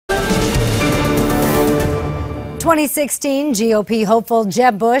2016 GOP hopeful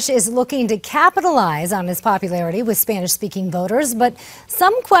Jeb Bush is looking to capitalize on his popularity with Spanish-speaking voters, but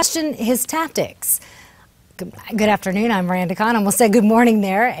some question his tactics. Good afternoon, I'm Miranda Khan, and we'll say good morning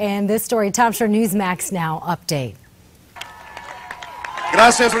there. And this story tops your Newsmax Now update.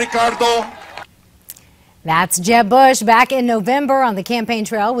 Gracias, Ricardo. That's Jeb Bush back in November on the campaign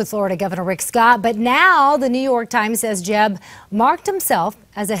trail with Florida Governor Rick Scott. But now the New York Times says Jeb marked himself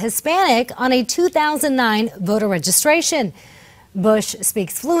as a Hispanic on a 2009 voter registration. Bush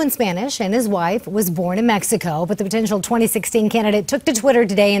speaks fluent Spanish and his wife was born in Mexico. But the potential 2016 candidate took to Twitter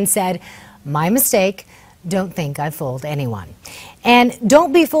today and said, "My mistake. Don't think I fooled anyone." And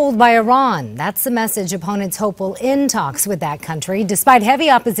don't be fooled by Iran. That's the message opponents hope will end talks with that country. Despite heavy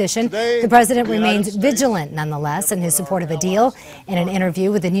opposition, the president remains vigilant nonetheless in his support of a deal. In an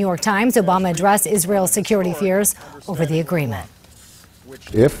interview with the New York Times, Obama addressed Israel's security fears over the agreement.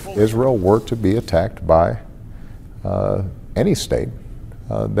 If Israel were to be attacked by any state,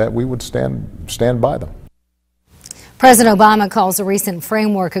 that we would stand by them. President Obama calls the recent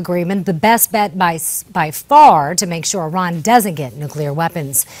framework agreement the best bet by far to make sure Iran doesn't get nuclear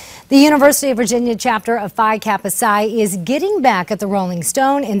weapons. The University of Virginia chapter of Phi Kappa Psi is getting back at the Rolling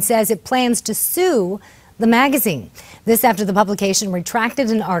Stone and says it plans to sue the magazine. This after the publication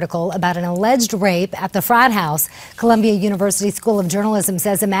retracted an article about an alleged rape at the frat house. Columbia University School of Journalism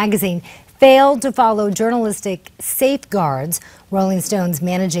says the magazine failed to follow journalistic safeguards. Rolling Stone's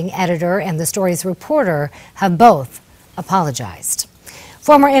managing editor and the story's reporter have both apologized.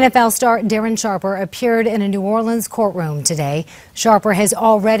 Former NFL star Darren Sharper appeared in a New Orleans courtroom today. Sharper has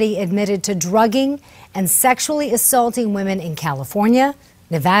already admitted to drugging and sexually assaulting women in California,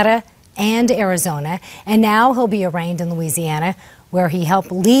 Nevada, and Arizona. And now he'll be arraigned in Louisiana, where he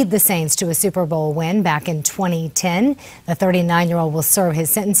helped lead the Saints to a Super Bowl win back in 2010. The 39-year-old will serve his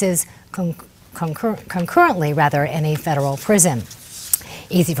sentences concurrently in a federal prison.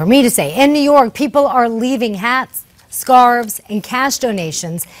 Easy for me to say. In New York, people are leaving hats, scarves, and cash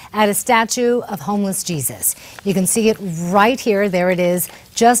donations at a statue of homeless Jesus. You can see it right here. There it is,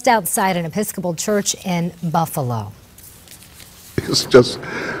 just outside an Episcopal church in Buffalo. It's just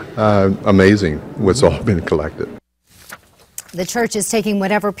amazing what's all been collected. The church is taking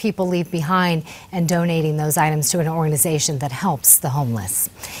whatever people leave behind and donating those items to an organization that helps the homeless.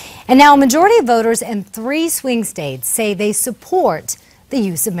 And now a majority of voters in 3 swing states say they support the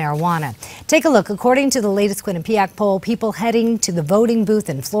use of marijuana. Take a look. According to the latest Quinnipiac poll, people heading to the voting booth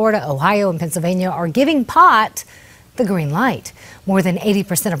in Florida, Ohio, and Pennsylvania are giving pot the green light. More than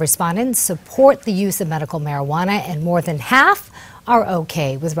 80% of respondents support the use of medical marijuana, and more than half are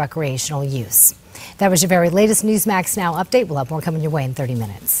okay with recreational use. That was your very latest Newsmax Now update. We'll have more coming your way in 30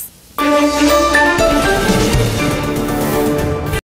 minutes.